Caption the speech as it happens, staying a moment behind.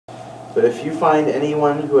But if you find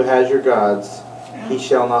anyone who has your gods, he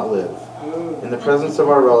shall not live. In the presence of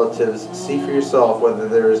our relatives, see for yourself whether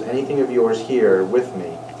there is anything of yours here with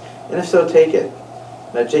me, and if so, take it."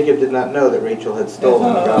 Now Jacob did not know that Rachel had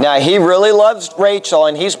stolen the gods. Now he really loves Rachel,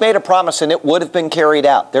 and he's made a promise, and it would have been carried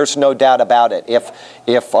out. There's no doubt about it. If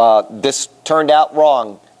this turned out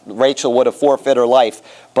wrong, Rachel would have forfeited her life.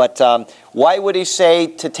 But why would he say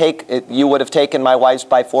to take, "You would have taken my wives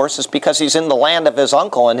by force"? It's because he's in the land of his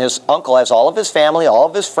uncle, and his uncle has all of his family, all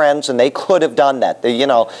of his friends, and they could have done that. They,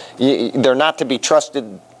 they're not to be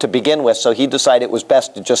trusted to begin with, so he decided it was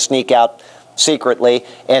best to just sneak out secretly.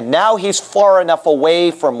 And now he's far enough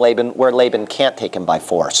away from Laban where Laban can't take him by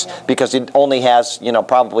force, because he only has,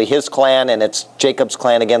 probably his clan, and it's Jacob's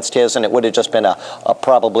clan against his, and it would have just been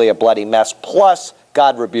probably a bloody mess. Plus,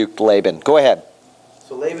 God rebuked Laban. Go ahead.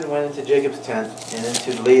 So Laban went into Jacob's tent, and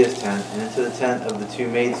into Leah's tent, and into the tent of the two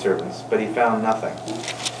maidservants, but he found nothing.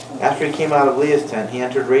 After he came out of Leah's tent, he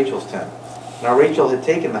entered Rachel's tent. Now Rachel had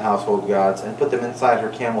taken the household gods and put them inside her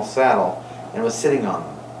camel's saddle, and was sitting on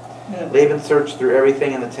them. Laban searched through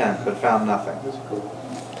everything in the tent, but found nothing.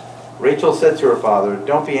 Rachel said to her father,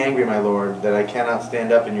 "Don't be angry, my lord, that I cannot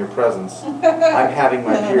stand up in your presence. I'm having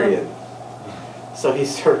my period." So he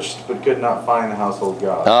searched, but could not find the household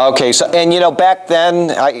gods. Okay, so, and back then,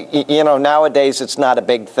 nowadays it's not a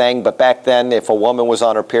big thing, but back then, if a woman was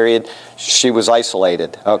on her period, she was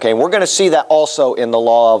isolated. Okay, and we're going to see that also in the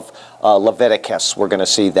law of Leviticus. We're going to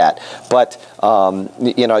see that. But,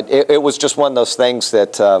 it was just one of those things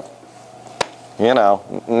that,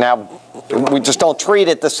 now we just don't treat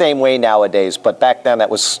it the same way nowadays. But back then, it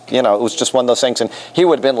was just one of those things. And he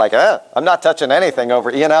would have been like, I'm not touching anything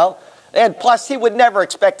over, And plus, he would never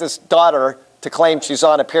expect his daughter to claim she's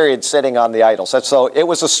on a period sitting on the idols. So it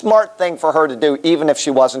was a smart thing for her to do, even if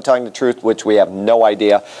she wasn't telling the truth, which we have no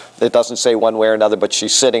idea. It doesn't say one way or another, but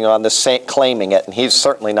she's sitting on this, claiming it, and he's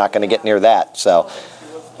certainly not going to get near that. So,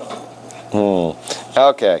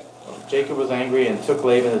 okay. Jacob was angry and took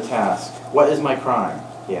Laban to task. "What is my crime?"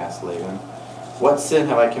 he asked Laban. "What sin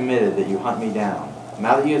have I committed that you hunt me down?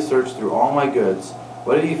 Now that you have searched through all my goods,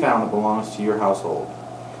 what have you found that belongs to your household?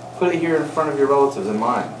 Put it here in front of your relatives and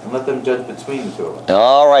mine, and let them judge between the two of them."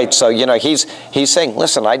 All right, so, he's saying,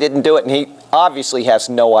 listen, I didn't do it, and he obviously has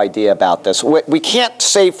no idea about this. We can't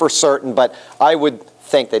say for certain, but I would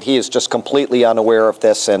think that he is just completely unaware of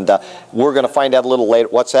this, and we're going to find out a little later.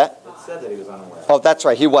 What's that? It said that he was unaware. Oh, that's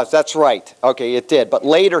right, he was. That's right. Okay, it did. But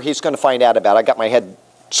later he's going to find out about it. I got my head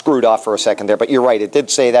screwed off for a second there, but you're right, it did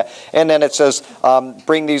say that. And then it says,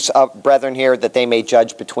 bring these brethren here that they may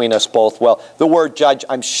judge between us both. Well, the word judge,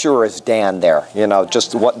 I'm sure, is Dan there,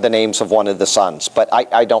 just what the names of one of the sons. But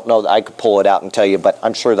I don't know that I could pull it out and tell you, but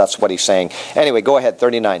I'm sure that's what he's saying. Anyway, go ahead,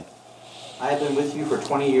 39. "I have been with you for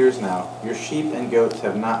 20 years now. Your sheep and goats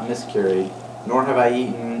have not miscarried, nor have I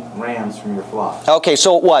eaten rams from your flock." Okay,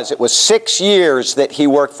 so it was 6 years that he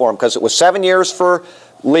worked for him, because it was 7 years for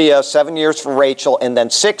Leah, 7 years for Rachel, and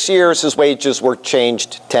then 6 years his wages were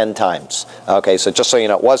changed 10 times. Okay, so just so you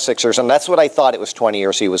know, it was 6 years, and that's what I thought. It was 20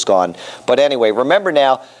 years he was gone. But anyway, remember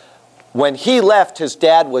now, when he left, his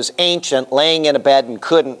dad was ancient, laying in a bed and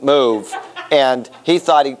couldn't move, and he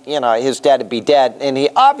thought his dad would be dead. And he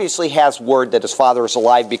obviously has word that his father is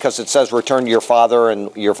alive, because it says, "Return to your father and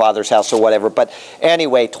your father's house," or whatever. But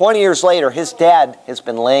anyway, 20 years later, his dad has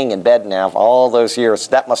been laying in bed now for all those years.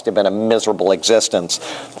 That must have been a miserable existence.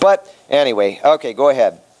 But anyway, okay, go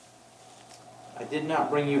ahead. "I did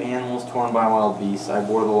not bring you animals torn by wild beasts. I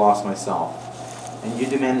bore the loss myself. And you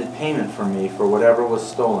demanded payment from me for whatever was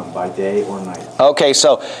stolen by day or night." Okay,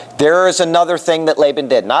 so there is another thing that Laban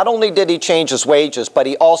did. Not only did he change his wages, but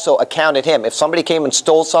he also accounted him. If somebody came and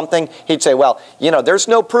stole something, he'd say, "Well, there's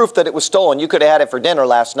no proof that it was stolen. You could have had it for dinner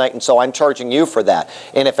last night, and so I'm charging you for that."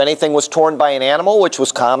 And if anything was torn by an animal, which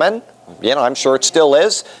was common, I'm sure it still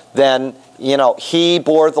is, then he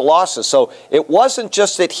bore the losses. So it wasn't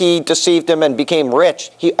just that he deceived him and became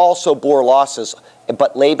rich. He also bore losses.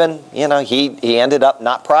 But Laban, he ended up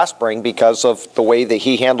not prospering because of the way that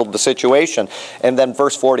he handled the situation. And then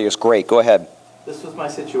verse 40 is great. Go ahead. "This was my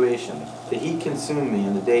situation. The heat consumed me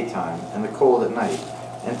in the daytime, and the cold at night,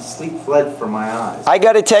 and sleep fled from my eyes." I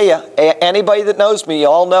got to tell you, anybody that knows me, you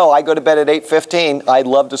all know I go to bed at 8:15. I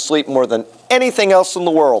love to sleep more than anything else in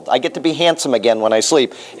the world. I get to be handsome again when I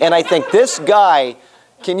sleep. And I think this guy,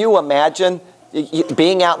 can you imagine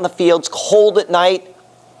being out in the fields, cold at night,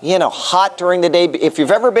 hot during the day? If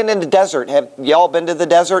you've ever been in the desert, have y'all been to the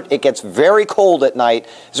desert? It gets very cold at night.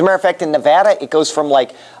 As a matter of fact, in Nevada, it goes from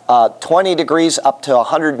like 20 degrees up to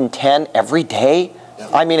 110 every day.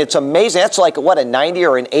 I mean, it's amazing. That's like, what, a 90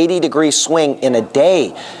 or an 80-degree swing in a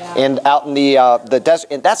day. And out in the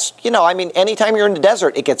desert. And that's, you know, I mean, anytime you're in the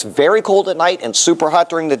desert, it gets very cold at night and super hot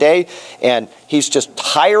during the day. And he's just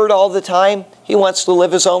tired all the time. He wants to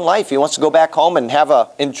live his own life. He wants to go back home and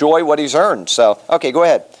enjoy what he's earned. So, okay, go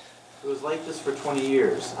ahead. It was like this for 20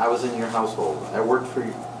 years. I was in your household. I worked for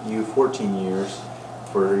you 14 years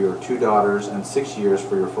for your 2 daughters and 6 years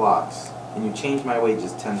for your flocks. And you changed my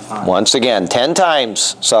wages 10 times. Once again, 10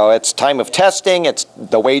 times. So it's time of testing.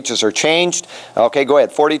 The wages are changed. Okay, go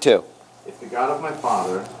ahead. 42. If the God of my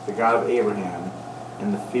father, the God of Abraham,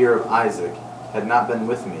 and the fear of Isaac had not been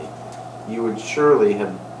with me, you would surely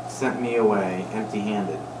have sent me away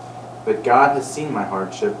empty-handed. But God has seen my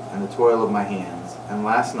hardship and the toil of my hands, and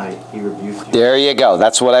last night he rebuked you. There you go.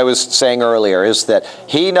 That's what I was saying earlier, is that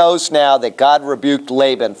he knows now that God rebuked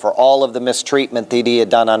Laban for all of the mistreatment that he had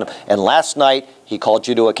done on him, and last night he called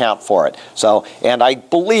you to account for it. So, and I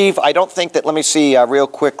don't think that, let me see real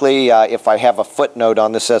quickly if I have a footnote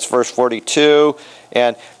on this. That's verse 42.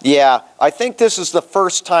 And yeah, I think this is the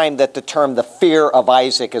first time that the term the fear of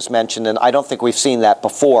Isaac is mentioned, and I don't think we've seen that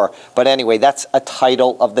before. But anyway, that's a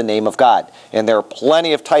title of the name of God. And there are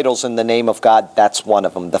plenty of titles in the name of God. That's one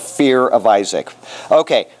of them, the fear of Isaac.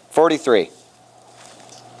 Okay, 43.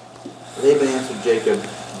 Laban answered Jacob,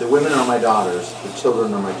 the women are my daughters, the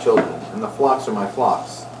children are my children, and the flocks are my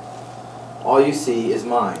flocks. All you see is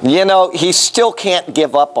mine. You know, he still can't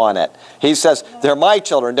give up on it. He says, they're my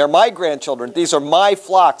children, they're my grandchildren, these are my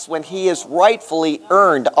flocks, when he has rightfully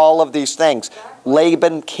earned all of these things.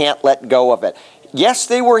 Laban can't let go of it. Yes,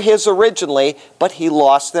 they were his originally, but he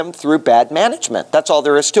lost them through bad management. That's all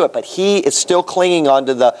there is to it. But he is still clinging on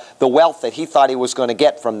to the wealth that he thought he was going to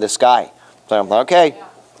get from this guy. So, okay.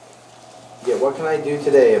 Yet what can I do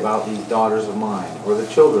today about these daughters of mine, or the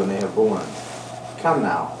children they have borne? Come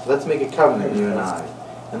now, let's make a covenant, you and I,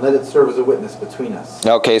 and let it serve as a witness between us.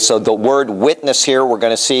 Okay, so the word witness here we're going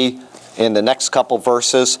to see in the next couple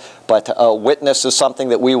verses, but a witness is something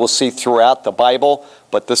that we will see throughout the Bible,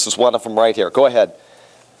 but this is one of them right here. Go ahead.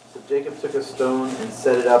 So Jacob took a stone and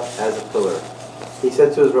set it up as a pillar. He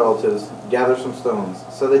said to his relatives, gather some stones.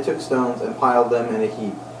 So they took stones and piled them in a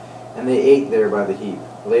heap, and they ate there by the heap.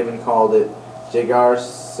 Laban called it Jegar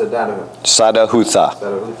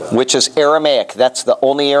Sahadutha, which is Aramaic. That's the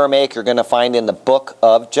only Aramaic you're going to find in the book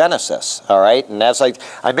of Genesis. All right, and as I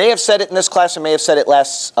may have said it in this class, I may have said it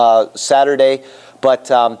last Saturday, but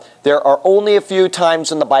there are only a few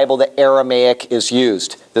times in the Bible that Aramaic is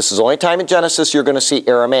used. This is the only time in Genesis you're going to see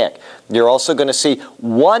Aramaic. You're also going to see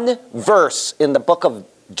one verse in the book of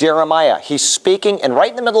Jeremiah. He's speaking, and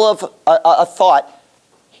right in the middle of a thought,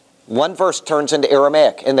 one verse turns into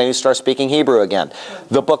Aramaic, and then he starts speaking Hebrew again.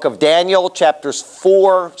 The book of Daniel, chapters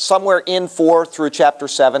 4, somewhere in 4 through chapter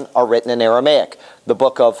 7, are written in Aramaic. The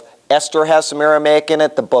book of Esther has some Aramaic in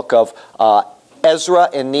it. The book of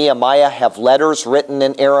Ezra and Nehemiah have letters written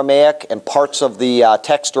in Aramaic, and parts of the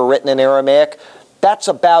text are written in Aramaic. That's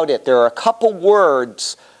about it. There are a couple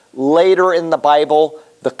words later in the Bible,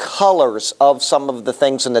 the colors of some of the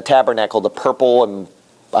things in the tabernacle, the purple and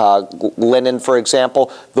linen, for example,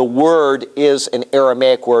 the word is an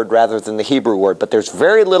Aramaic word rather than the Hebrew word. But there's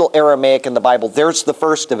very little Aramaic in the Bible. There's the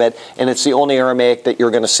first of it, and it's the only Aramaic that you're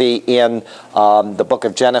going to see in the book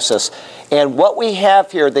of Genesis. And what we have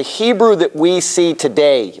here, the Hebrew that we see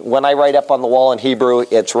today, when I write up on the wall in Hebrew,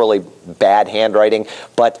 it's really bad handwriting,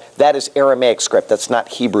 but that is Aramaic script. That's not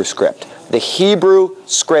Hebrew script. The Hebrew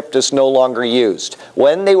script is no longer used.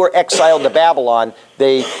 When they were exiled to Babylon,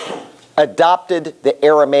 they adopted the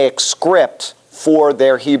Aramaic script for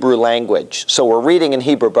their Hebrew language. So we're reading in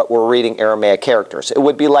Hebrew, but we're reading Aramaic characters. It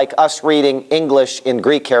would be like us reading English in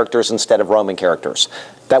Greek characters instead of Roman characters.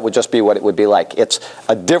 That would just be what it would be like. It's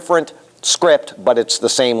a different script, but it's the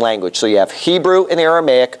same language. So you have Hebrew and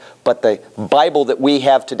Aramaic, but the Bible that we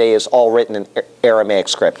have today is all written in Aramaic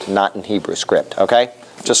script, not in Hebrew script, okay?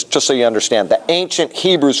 Just so you understand. The ancient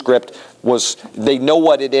Hebrew script was, they know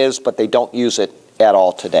what it is, but they don't use it at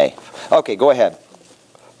all today. Okay, go ahead.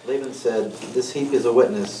 Laban said, this heap is a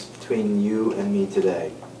witness between you and me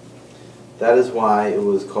today. That is why it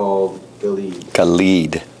was called Gilead.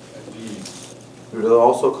 Gilead. It was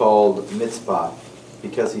also called Mitzpah,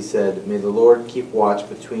 because he said, may the Lord keep watch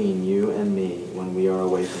between you and me when we are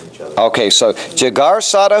away from each other. Okay, so Jegar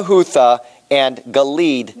Sahadutha and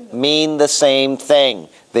Gilead mean the same thing.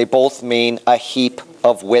 They both mean a heap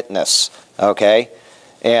of witness. Okay?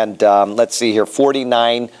 And let's see here,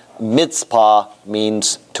 49, Mitzpah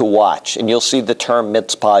means to watch. And you'll see the term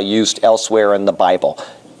Mitzpah used elsewhere in the Bible.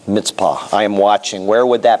 Mitzpah. I am watching. Where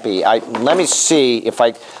would that be? Let me see if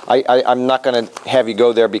I'm not going to have you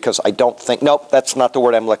go there because I don't think, nope, that's not the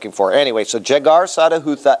word I'm looking for. Anyway, so Jegar,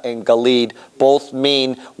 Sadahutha, and Galid both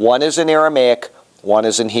mean, one is in Aramaic, one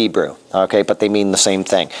is in Hebrew. Okay, but they mean the same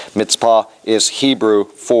thing. Mitzpah is Hebrew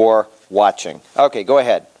for watching. Okay, go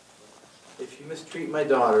ahead. If you mistreat my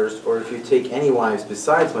daughters, or if you take any wives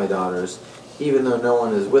besides my daughters, even though no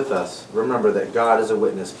one is with us, remember that God is a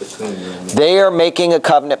witness between you and me. They are making a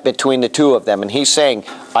covenant between the two of them, and he's saying,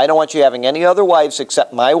 I don't want you having any other wives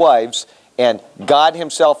except my wives, and God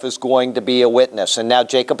himself is going to be a witness. And now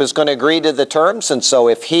Jacob is going to agree to the terms, and so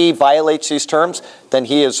if he violates these terms, then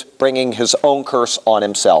he is bringing his own curse on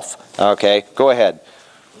himself. Okay, go ahead.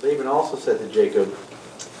 Laban also said to Jacob,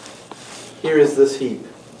 here is this heap,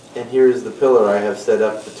 and here is the pillar I have set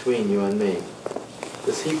up between you and me.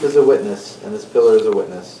 This heap is a witness, and this pillar is a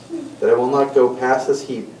witness, that I will not go past this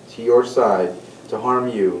heap to your side to harm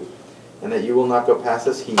you, and that you will not go past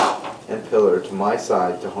this heap and pillar to my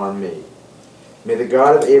side to harm me. May the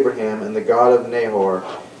God of Abraham and the God of Nahor,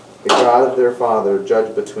 the God of their father,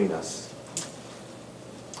 judge between us.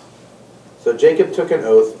 So Jacob took an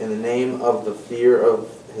oath in the name of the fear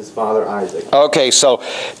of his father Isaac. Okay, so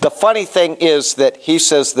the funny thing is that he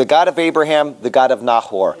says the God of Abraham, the God of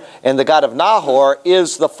Nahor. And the God of Nahor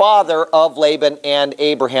is the father of Laban and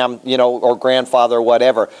Abraham, or grandfather or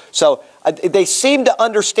whatever. So they seem to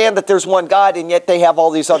understand that there's one God, and yet they have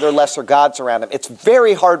all these other lesser gods around them. It's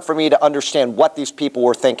very hard for me to understand what these people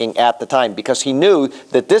were thinking at the time, because he knew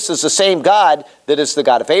that this is the same God that is the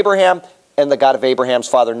God of Abraham and the God of Abraham's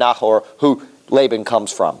father Nahor, who Laban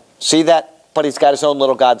comes from. See that? But he's got his own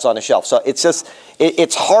little gods on the shelf. So it's just,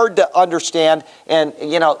 it's hard to understand. And,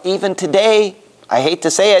 even today, I hate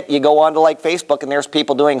to say it, you go on to like Facebook and there's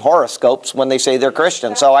people doing horoscopes when they say they're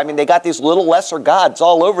Christian. So, they got these little lesser gods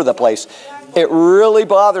all over the place. It really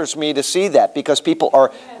bothers me to see that, because people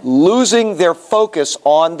are losing their focus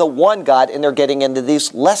on the one God, and they're getting into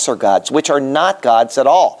these lesser gods, which are not gods at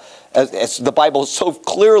all, as the Bible so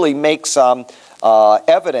clearly makes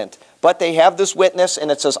evident. But they have this witness, and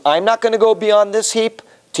it says, I'm not going to go beyond this heap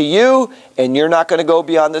to you, and you're not going to go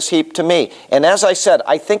beyond this heap to me. And as I said,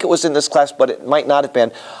 I think it was in this class, but it might not have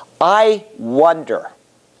been. I wonder,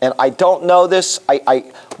 and I don't know this,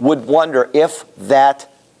 I would wonder if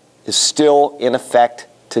that is still in effect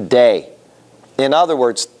today. In other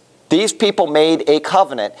words, these people made a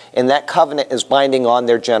covenant, and that covenant is binding on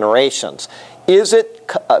their generations. Is it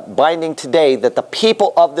binding today that the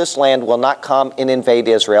people of this land will not come and invade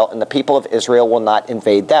Israel, and the people of Israel will not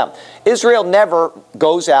invade them? Israel never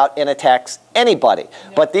goes out and attacks anybody,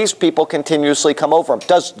 but these people continuously come over them.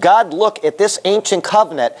 Does God look at this ancient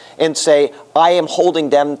covenant and say, I am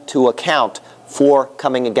holding them to account for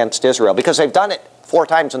coming against Israel? Because they've done it 4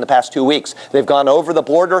 times in the past 2 weeks. They've gone over the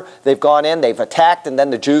border, they've gone in, they've attacked, and then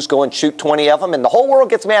the Jews go and shoot 20 of them, and the whole world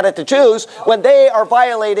gets mad at the Jews when they are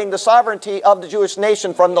violating the sovereignty of the Jewish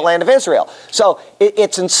nation from the land of Israel. So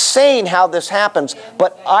it's insane how this happens,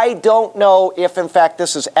 but I don't know if in fact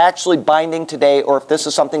this is actually binding today, or if this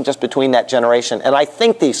is something just between that generation. And I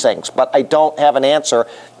think these things, but I don't have an answer.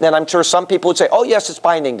 And I'm sure some people would say, oh yes, it's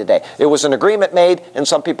binding today. It was an agreement made, and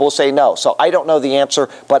some people will say no. So I don't know the answer,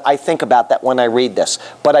 but I think about that when I read this.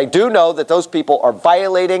 But I do know that those people are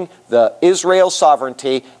violating the Israel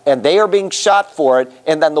sovereignty, and they are being shot for it,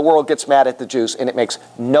 and then the world gets mad at the Jews, and it makes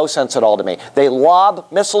no sense at all to me. They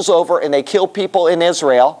lob missiles over and they kill people in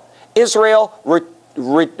Israel. Israel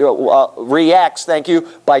reacts,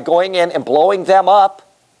 by going in and blowing them up,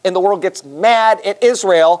 and the world gets mad at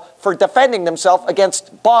Israel for defending themselves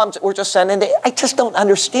against bombs that were just sent in. I just don't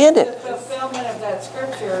understand it. The fulfillment of that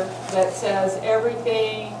scripture that says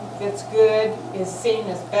everything that's good is seen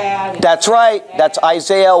as bad. That's right. That's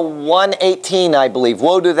Isaiah 1:18, I believe.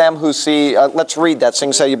 Woe to them who see. Let's read that,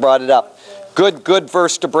 seeing so you brought it up. Good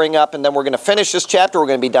verse to bring up, and then we're going to finish this chapter. We're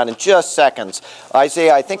going to be done in just seconds.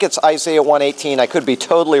 Isaiah, I think it's Isaiah 1:18. I could be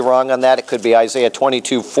totally wrong on that. It could be Isaiah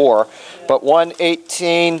 22:4. But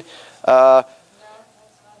 1:18, no,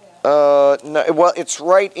 well, it's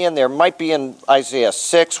right in there. Might be in Isaiah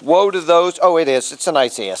 6. Woe to those. Oh, it is. It's in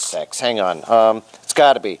Isaiah 6. Hang on. It's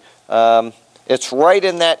got to be. It's right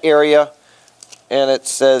in that area. And it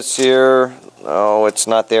says here, no, it's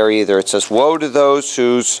not there either. It says, woe to those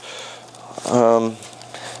whose,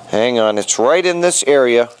 hang on, it's right in this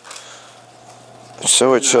area.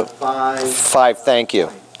 So it's 5, thank you.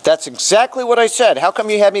 That's exactly what I said. How come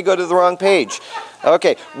you had me go to the wrong page?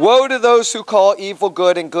 Okay. Woe to those who call evil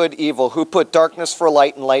good and good evil, who put darkness for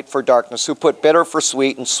light and light for darkness, who put bitter for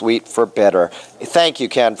sweet and sweet for bitter. Thank you,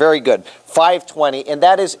 Ken. Very good. 5:20. And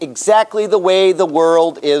that is exactly the way the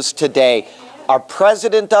world is today. Our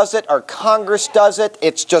president does it. Our Congress does it.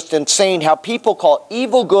 It's just insane how people call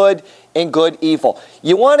evil good and good evil.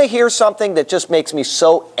 You want to hear something that just makes me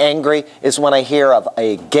so angry is when I hear of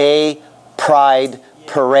a gay pride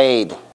parade.